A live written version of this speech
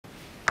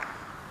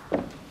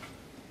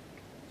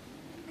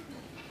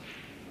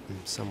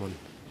Someone,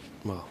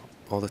 well,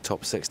 all the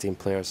top 16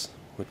 players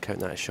would count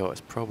that a shot.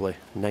 It's probably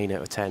 9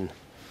 out of 10.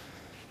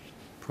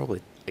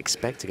 Probably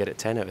expect to get it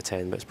 10 out of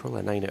 10, but it's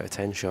probably a 9 out of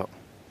 10 shot.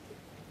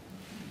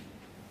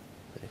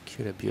 They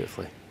cued it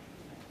beautifully.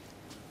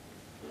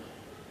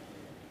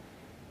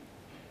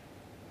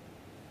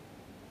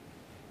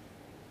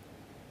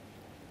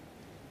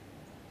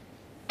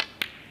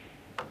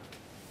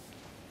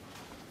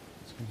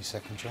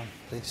 Second, John,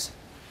 please.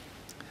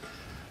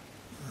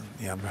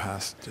 The Amber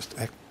Haas just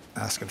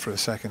asking for a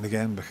second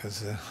again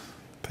because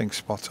pink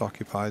spot's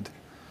occupied.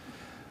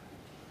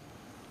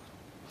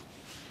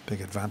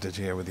 Big advantage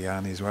here with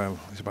Yanni as well.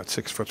 He's about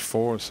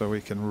 6'4", so he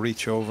can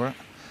reach over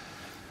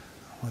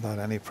without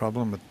any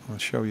problem. But I'll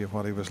show you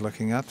what he was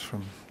looking at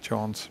from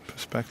John's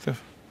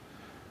perspective.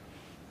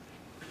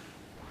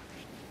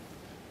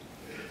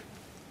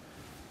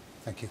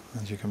 Thank you.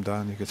 As you come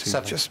down, you can see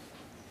just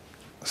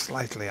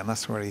slightly, and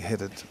that's where he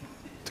hit it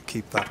to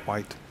keep that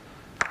white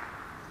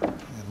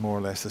in more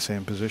or less the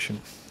same position.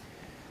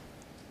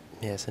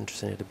 Yeah, it's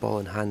interesting. He had the ball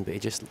in hand, but he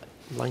just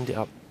lined it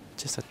up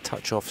just a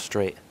touch off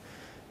straight.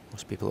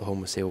 Most people at home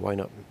would say, well, why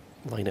not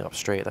line it up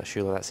straight?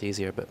 Surely that's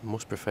easier, but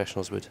most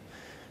professionals would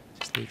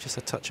just leave just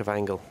a touch of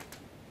angle.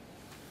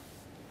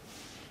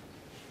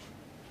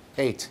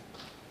 8.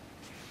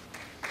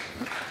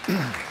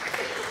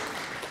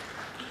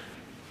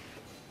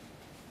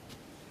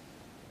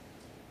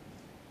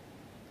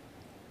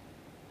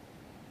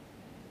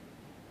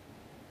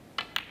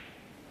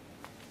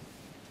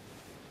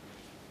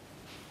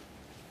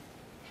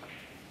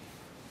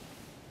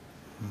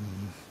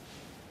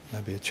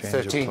 Maybe a change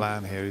 13. of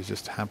plan here. He's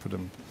just hampered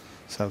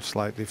himself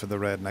slightly for the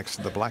red next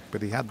to the black,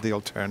 but he had the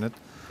alternate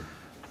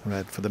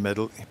red for the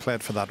middle. He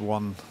played for that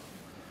one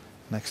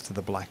next to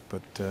the black,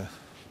 but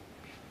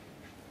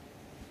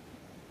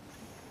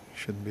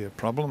shouldn't be a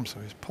problem. So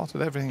he's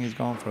potted everything he's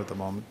gone for at the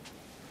moment.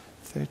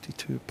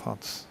 32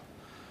 pots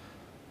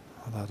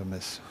without a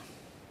miss.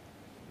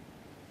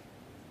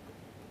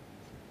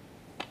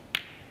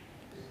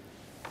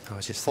 I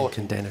was just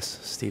thinking, Dennis,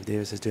 Steve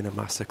Davis is doing a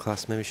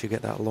masterclass. Maybe we should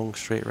get that long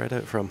straight red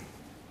out from.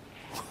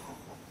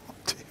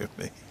 Dear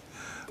me.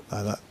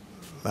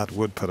 That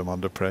would put him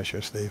under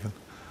pressure, Stephen.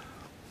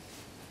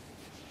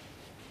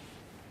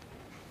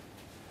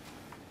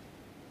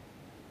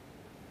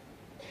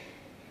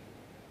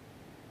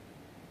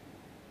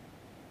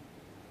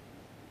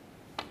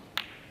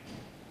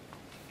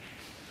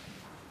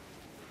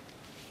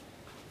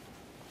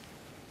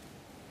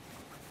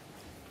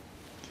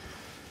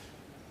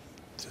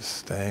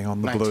 Staying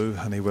on the blue,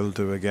 and he will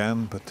do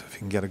again, but if he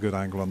can get a good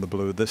angle on the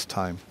blue this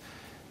time,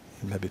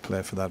 he'll maybe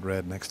play for that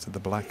red next to the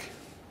black.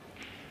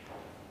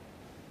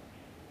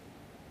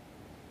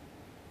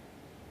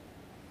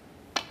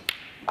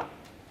 Oh,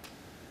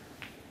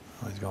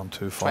 he's gone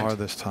too far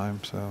this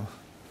time, so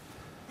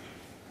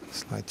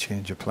slight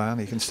change of plan.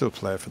 He can still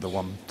play for the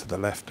one to the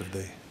left of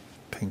the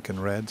pink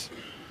and reds.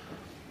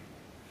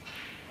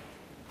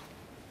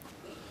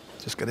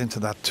 Just get into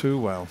that too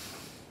well.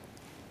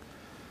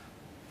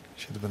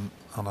 Should have been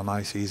on a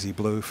nice easy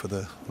blue for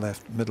the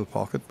left middle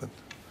pocket, but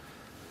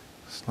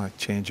slight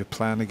change of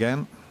plan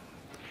again.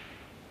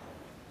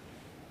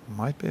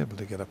 Might be able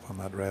to get up on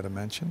that red I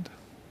mentioned.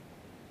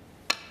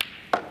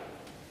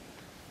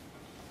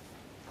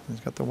 He's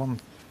got the one on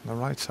the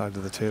right side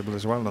of the table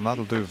as well, and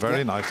that'll do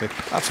very nicely.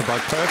 That's about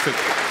perfect.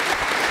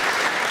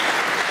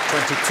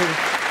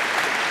 22.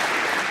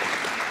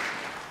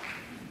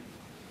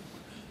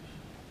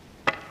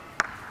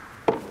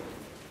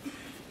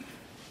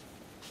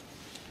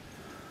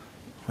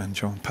 When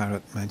John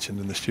Parrott mentioned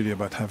in the studio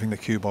about having the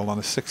cue ball on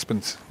a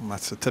sixpence, and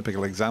that's a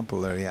typical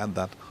example there. He had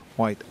that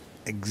white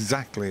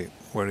exactly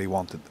where he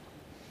wanted.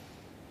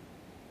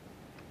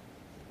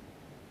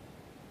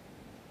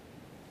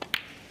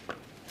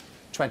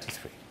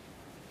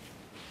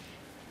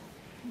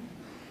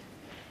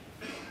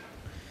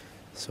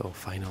 So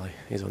finally,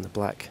 he's on the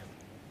black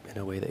in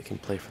a way that he can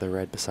play for the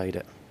red beside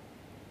it.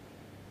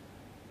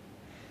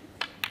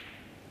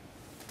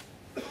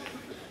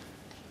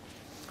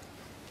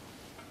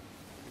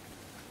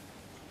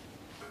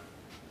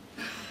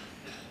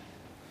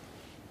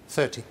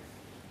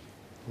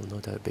 Will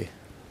no doubt be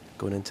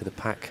going into the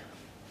pack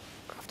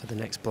after the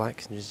next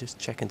black, and just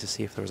checking to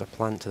see if there was a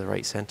plant to the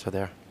right centre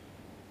there.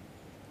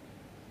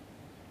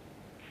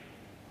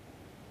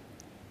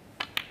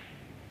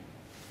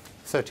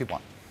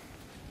 .31.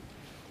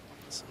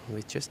 So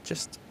we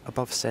just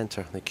above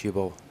centre the cue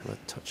ball, with a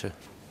touch of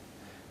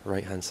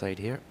right hand side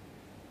here.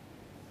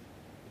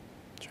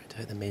 Trying to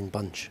hit the main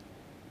bunch.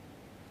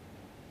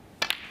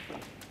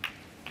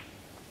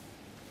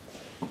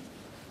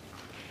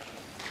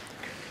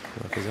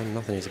 Well, if he's done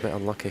nothing, he's a bit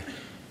unlucky.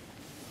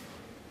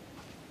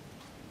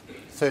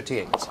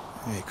 38.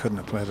 Yeah, he couldn't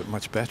have played it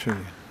much better.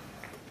 He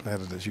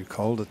played it as you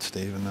called it,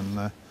 Stephen, and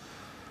a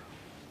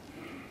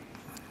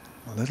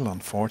little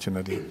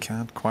unfortunate. He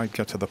can't quite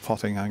get to the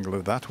potting angle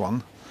of that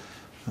one,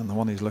 and the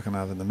one he's looking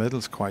at in the middle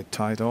is quite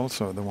tight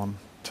also, the one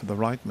to the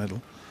right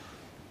middle.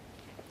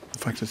 In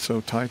fact, it's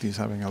so tight he's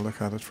having a look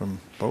at it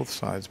from both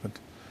sides, but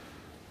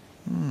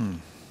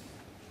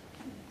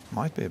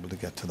might be able to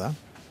get to that.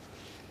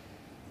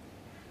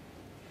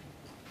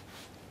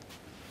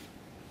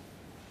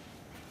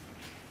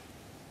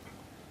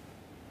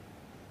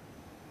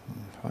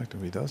 In fact,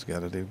 if he does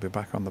get it, he'll be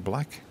back on the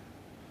black.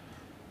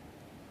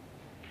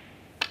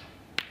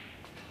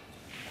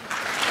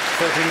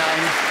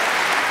 39.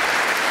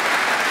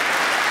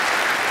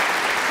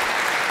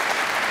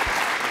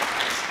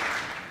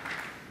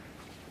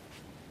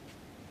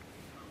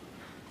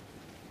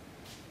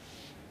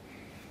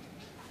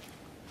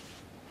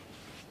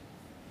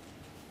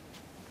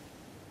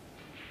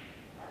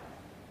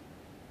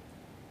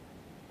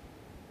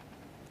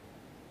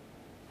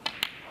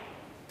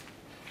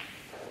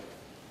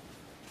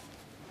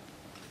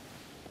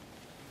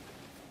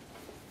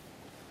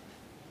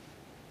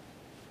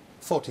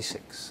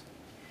 $46.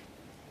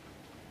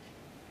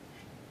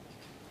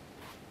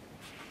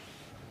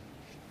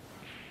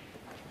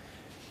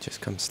 Just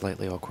comes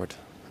slightly awkward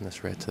in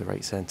this red to the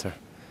right centre.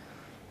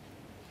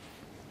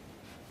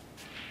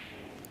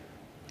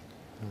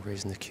 And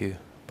raising the cue,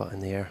 butt in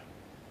the air.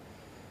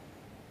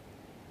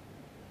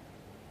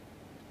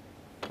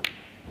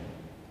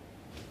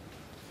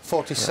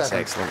 $47. That's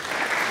excellent.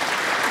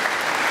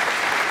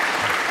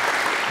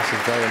 This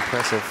is very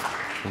impressive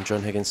from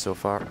John Higgins so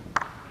far.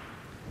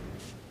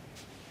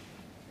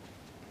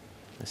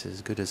 This is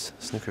as good as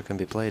snooker can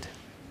be played.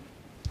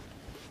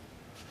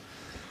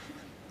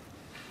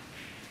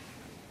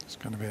 It's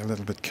going to be a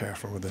little bit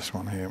careful with this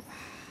one here.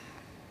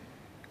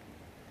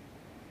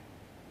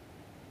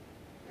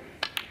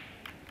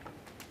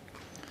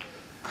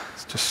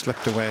 It's just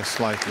slipped away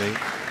slightly.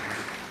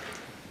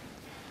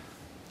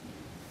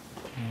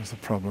 That was the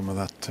problem with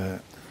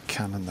that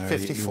cannon there.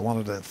 You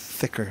wanted a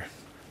thicker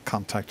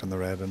contact on the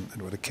red, and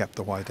it would have kept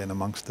the white in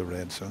amongst the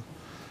red. So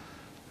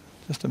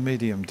just a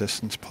medium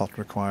distance pot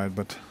required,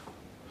 but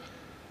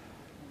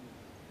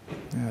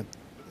yeah,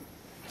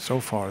 so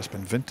far it's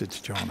been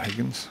vintage John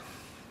Higgins.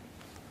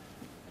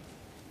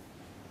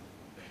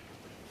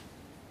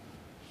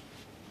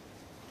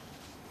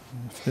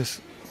 If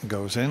this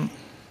goes in,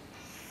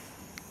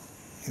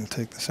 he'll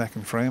take the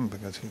second frame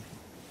because he'll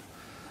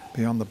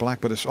be on the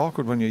black. But it's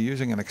awkward when you're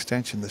using an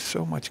extension. There's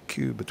so much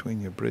cue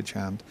between your bridge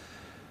hand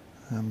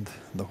and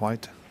the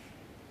white.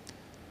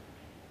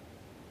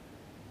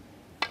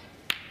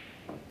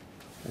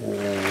 Oh.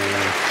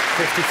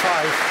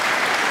 55.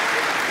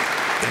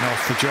 In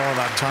off the jaw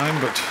that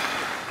time, but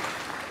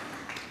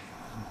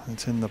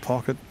it's in the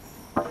pocket.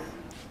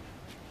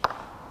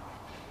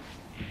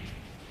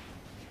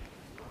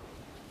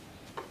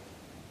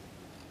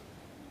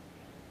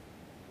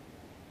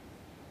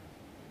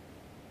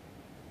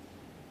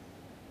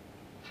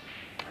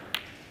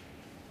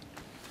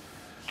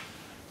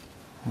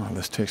 Well,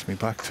 this takes me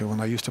back to when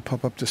I used to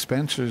pop up to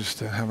Spencer's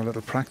to have a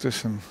little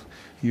practice, and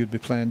you'd be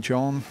playing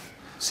John.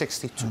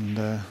 62.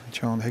 And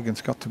John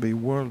Higgins got to be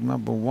world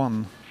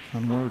 #1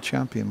 and world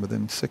champion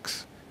within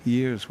 6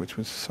 years, which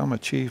was some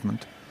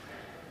achievement.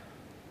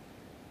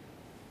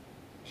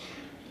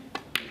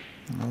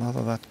 And a lot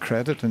of that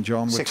credit, and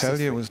John would tell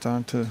you, was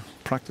down to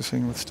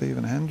practicing with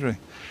Stephen Hendry.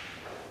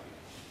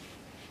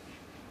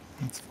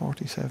 That's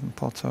 47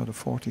 pots out of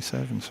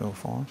 47 so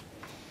far.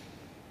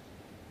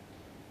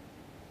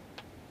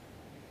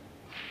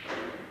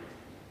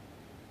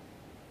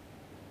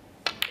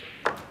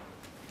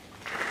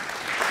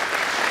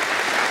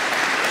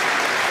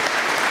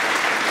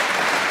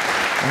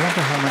 I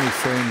wonder how many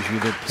frames you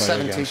did play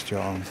 70. against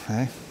John,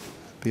 eh?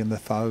 Be in the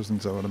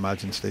thousands, I would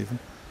imagine, Stephen.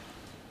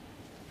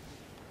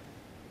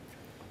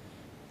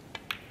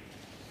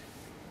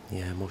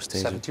 Yeah, most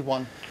days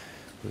 71.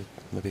 we'd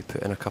maybe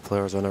put in a couple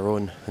of hours on our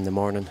own in the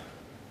morning,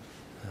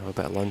 have a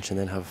bit of lunch, and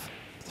then have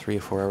 3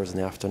 or 4 hours in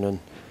the afternoon.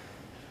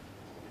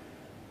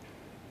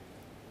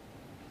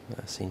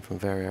 I've seen from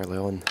very early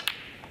on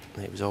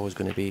that he was always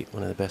going to be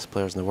one of the best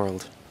players in the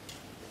world.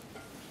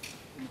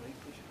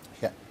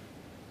 Yeah.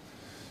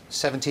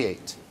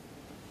 78.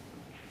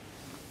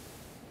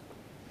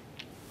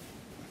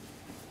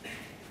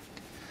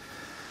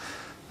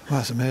 Well,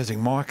 it's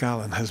amazing. Mark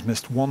Allen has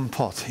missed 1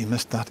 pot. He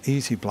missed that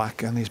easy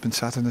black, and he's been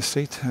sat in his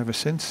seat ever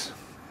since.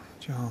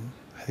 John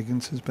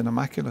Higgins has been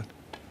immaculate.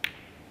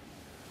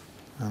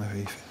 And if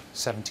he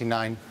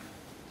 79.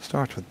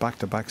 starts with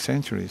back-to-back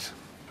centuries,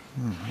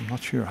 I'm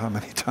not sure how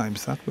many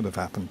times that would have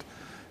happened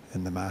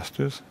in the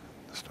Masters,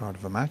 the start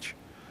of a match.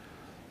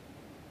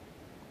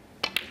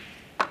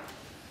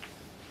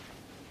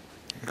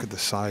 Look at the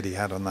side he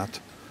had on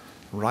that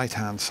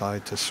right-hand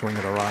side to swing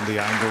it around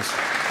the angles.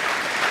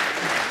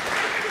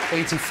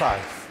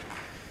 85.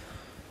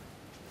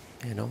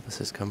 You know, this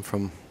has come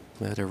from,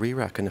 we had a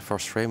re-rack in the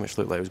first frame, which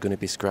looked like it was going to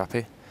be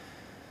scrappy.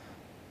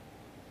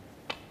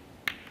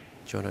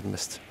 John had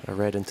missed a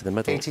red into the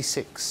middle.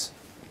 86.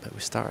 But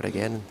we started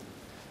again, and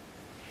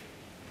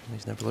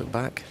he's never looked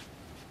back.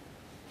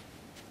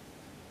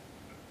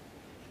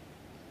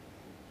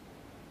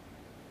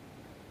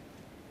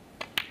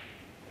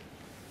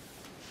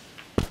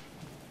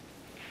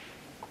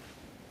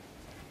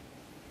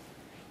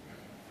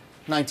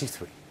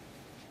 $93.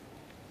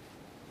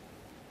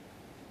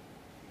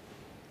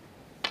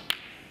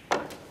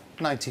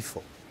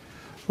 94.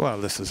 Well,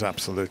 this is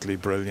absolutely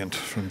brilliant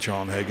from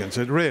John Higgins.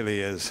 It really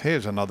is.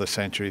 Here's another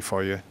century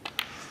for you.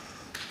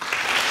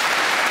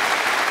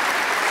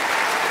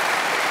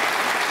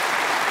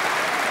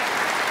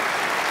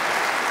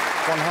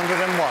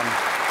 101.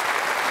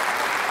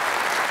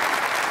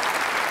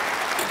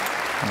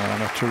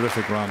 And a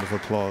terrific round of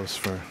applause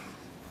for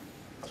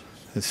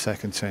his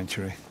second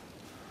century.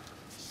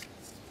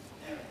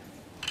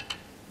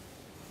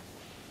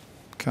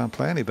 Can't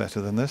play any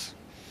better than this.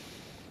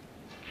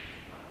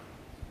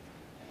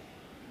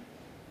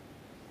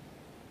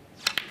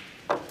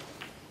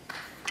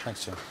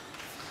 Thanks, Jim.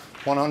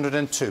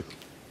 102.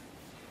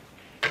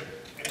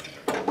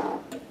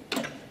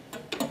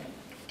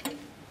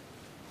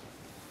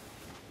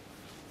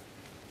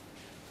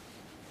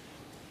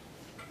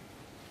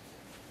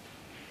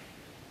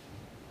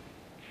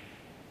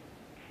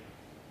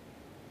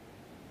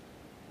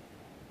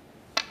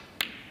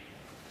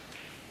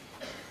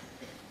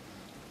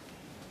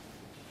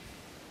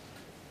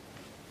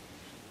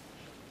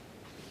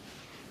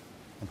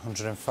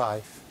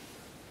 $105.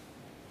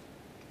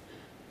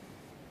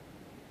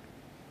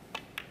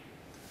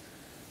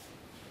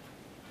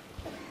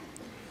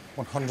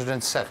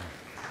 107.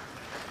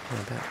 Yeah,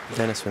 I bet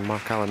Dennis, when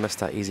Mark Allen missed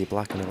that easy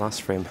black in the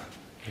last frame,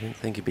 I didn't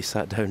think he'd be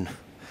sat down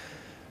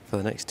for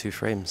the next 2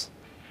 frames.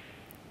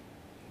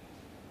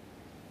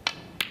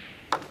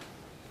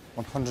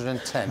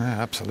 110. Yeah,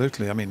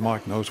 absolutely. I mean,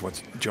 Mark knows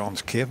what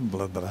John's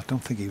capable of, but I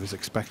don't think he was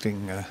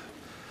expecting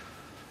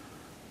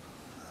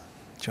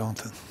John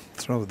to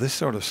throw this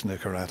sort of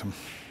snooker at him.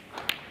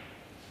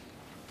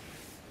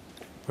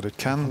 But it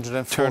can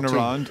turn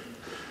around.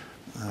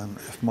 And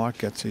if Mark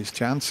gets his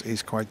chance,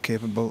 he's quite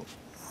capable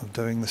of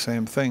doing the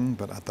same thing.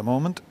 But at the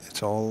moment,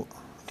 it's all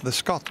the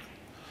Scot.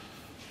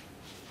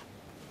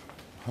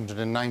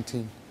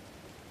 119.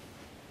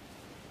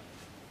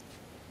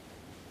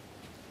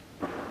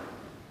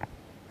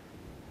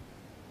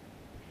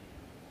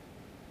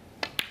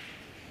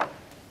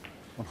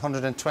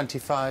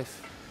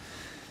 125.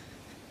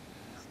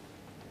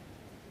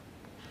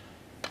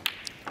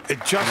 It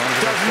just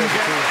doesn't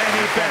get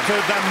any better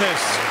than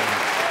this.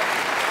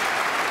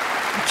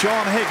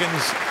 John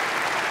Higgins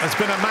has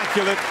been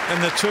immaculate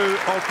in the 2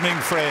 opening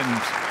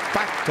frames.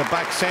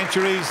 Back-to-back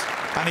centuries,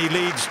 and he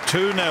leads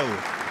 2-0.